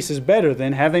 That peace is better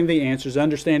than having the answers,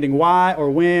 understanding why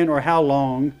or when or how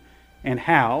long and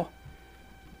how.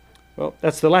 Well,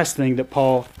 that's the last thing that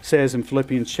Paul says in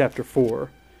Philippians chapter 4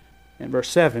 and verse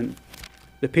 7.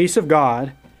 The peace of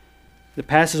God that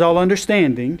passes all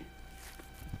understanding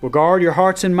will guard your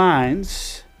hearts and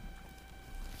minds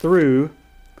through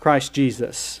Christ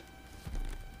Jesus.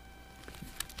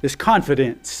 This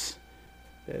confidence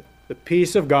that the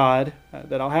peace of God,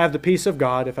 that I'll have the peace of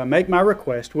God if I make my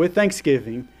request with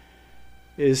thanksgiving,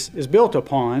 is built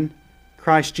upon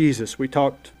Christ Jesus. We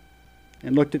talked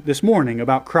and looked at this morning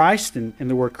about Christ and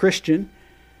the word Christian.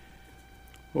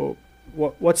 Well,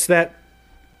 what's that?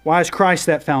 Why is Christ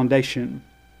that foundation?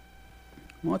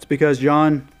 Well, it's because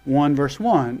John 1 verse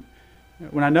 1.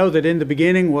 When I know that in the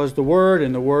beginning was the Word,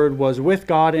 and the Word was with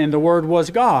God, and the Word was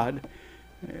God.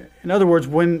 In other words,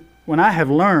 when I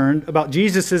have learned about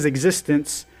Jesus'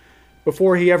 existence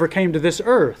before He ever came to this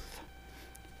earth,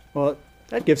 well,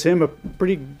 that gives Him a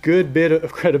pretty good bit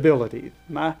of credibility.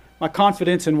 My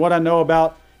confidence in what I know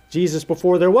about Jesus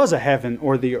before there was a heaven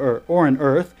or the earth or an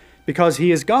earth, because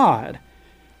He is God.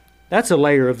 That's a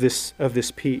layer of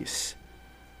this peace.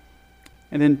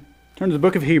 And then turn to the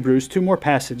book of Hebrews, two more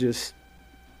passages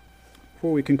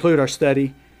before we conclude our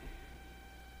study.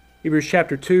 Hebrews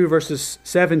chapter 2, verses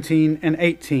 17 and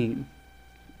 18.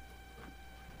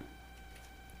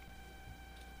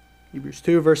 Hebrews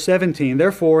 2, verse 17.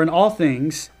 Therefore, in all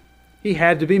things He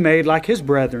had to be made like His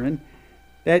brethren,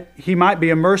 that He might be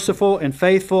a merciful and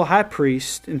faithful high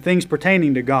priest in things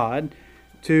pertaining to God,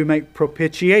 to make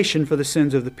propitiation for the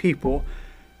sins of the people.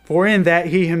 For in that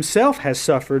He Himself has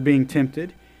suffered, being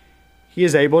tempted, He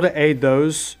is able to aid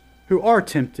those who are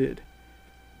tempted.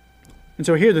 And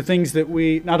so here are the things that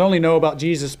we not only know about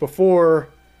Jesus before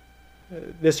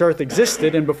this earth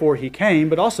existed and before he came,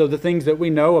 but also the things that we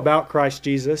know about Christ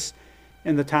Jesus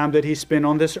in the time that he spent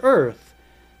on this earth.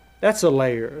 That's a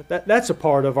layer. That's a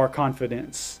part of our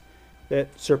confidence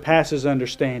that surpasses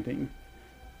understanding,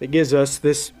 that gives us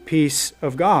this peace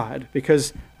of God.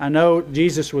 Because I know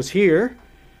Jesus was here,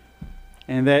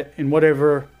 and that in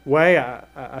whatever way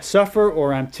I suffer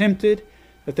or I'm tempted,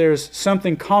 that there's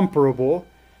something comparable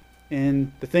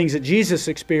in the things that Jesus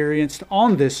experienced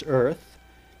on this earth.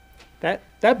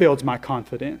 That builds my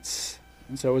confidence.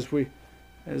 And so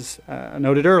as I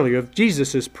noted earlier, of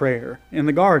Jesus' prayer in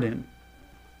the garden,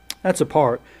 that's a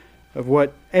part of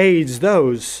what aids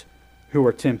those who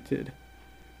are tempted.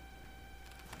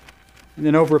 And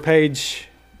then over a page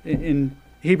in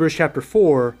Hebrews chapter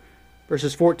 4,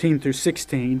 verses 14 through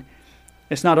 16,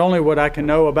 it's not only what I can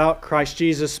know about Christ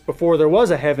Jesus before there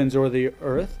was a heavens or the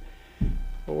earth,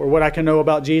 or what I can know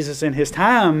about Jesus in his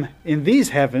time in these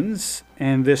heavens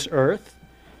and this earth.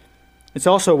 It's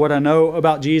also what I know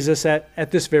about Jesus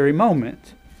at this very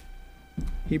moment.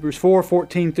 Hebrews 4,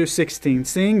 14 through 16,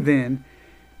 seeing then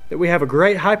that we have a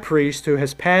great high priest who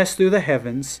has passed through the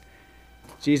heavens,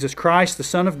 Jesus Christ, the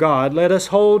Son of God, let us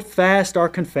hold fast our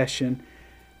confession.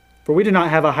 For we do not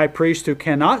have a high priest who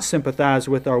cannot sympathize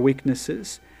with our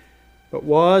weaknesses, but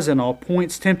was in all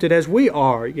points tempted as we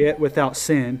are, yet without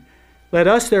sin. Let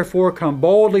us therefore come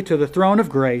boldly to the throne of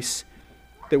grace,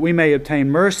 that we may obtain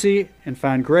mercy and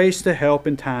find grace to help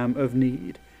in time of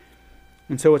need.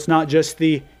 And so it's not just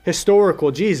the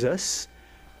historical Jesus,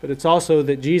 but it's also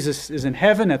that Jesus is in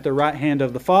heaven at the right hand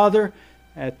of the Father,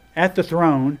 at the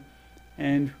throne,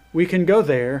 and we can go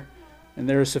there, and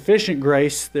there is sufficient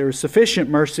grace, there is sufficient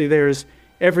mercy, there is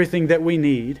everything that we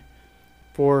need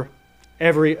for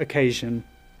every occasion,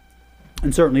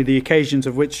 and certainly the occasions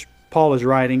of which Paul is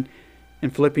writing in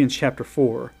Philippians chapter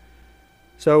 4.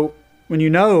 So when you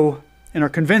know and are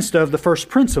convinced of the first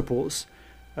principles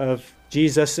of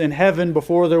Jesus in heaven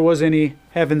before there was any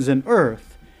heavens and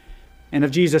earth, and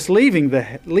of Jesus leaving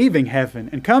heaven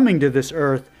and coming to this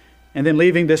earth, and then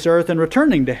leaving this earth and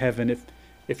returning to heaven,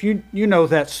 if you know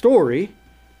that story,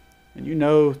 and you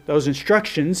know those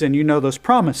instructions, and you know those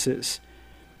promises,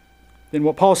 then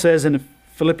what Paul says in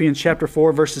Philippians chapter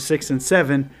 4, verses 6 and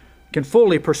 7, can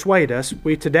fully persuade us.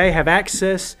 We today have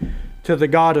access to the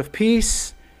God of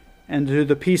peace and to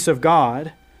the peace of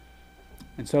God.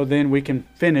 And so then we can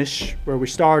finish where we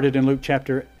started in Luke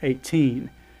chapter 18.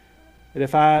 That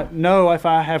if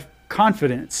I have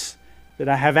confidence that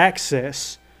I have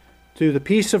access to the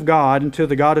peace of God and to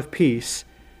the God of peace,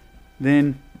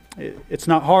 then it's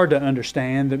not hard to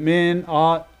understand that men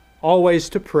ought always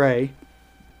to pray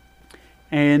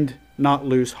and not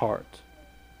lose heart.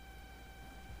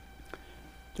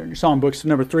 Turn your psalm books to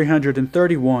number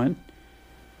 331.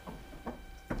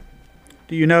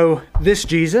 Do you know this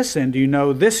Jesus, and do you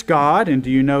know this God, and do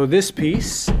you know this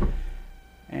peace?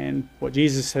 And what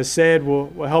Jesus has said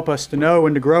will help us to know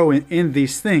and to grow in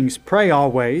these things. Pray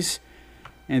always,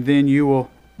 and then you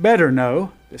will better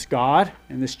know this God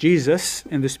and this Jesus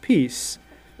and this peace.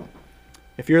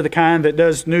 If you're the kind that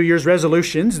does New Year's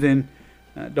resolutions, then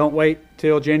don't wait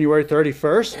till January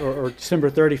 31st or December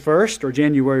 31st or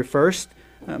January 1st.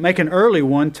 Make an early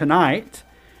one tonight,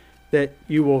 that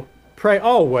you will pray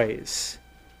always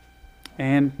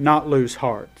and not lose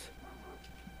heart.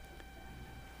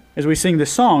 As we sing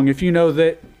this song, if you know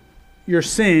that your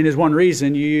sin is one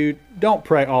reason you don't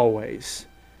pray always,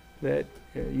 that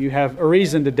you have a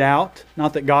reason to doubt,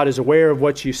 not that God is aware of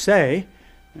what you say,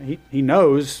 He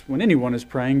knows when anyone is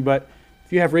praying, but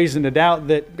if you have reason to doubt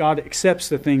that God accepts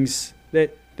the things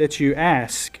that you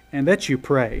ask and that you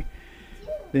pray,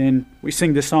 then we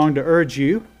sing this song to urge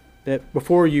you that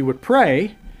before you would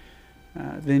pray,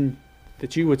 then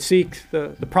that you would seek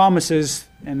the promises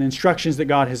and the instructions that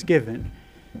God has given.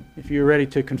 If you're ready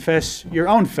to confess your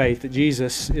own faith that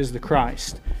Jesus is the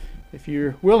Christ, if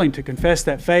you're willing to confess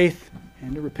that faith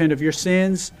and to repent of your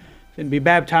sins, then be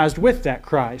baptized with that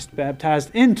Christ,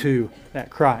 baptized into that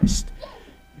Christ.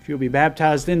 If you'll be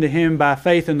baptized into Him by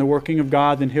faith in the working of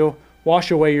God, then He'll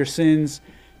wash away your sins,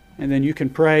 and then you can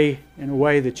pray in a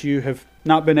way that you have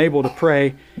not been able to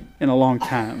pray in a long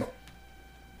time.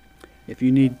 If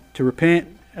you need to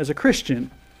repent as a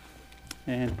Christian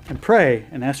and pray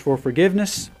and ask for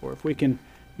forgiveness, or if we can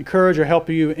encourage or help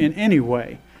you in any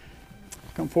way,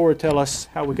 come forward, tell us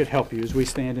how we could help you as we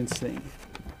stand and sing.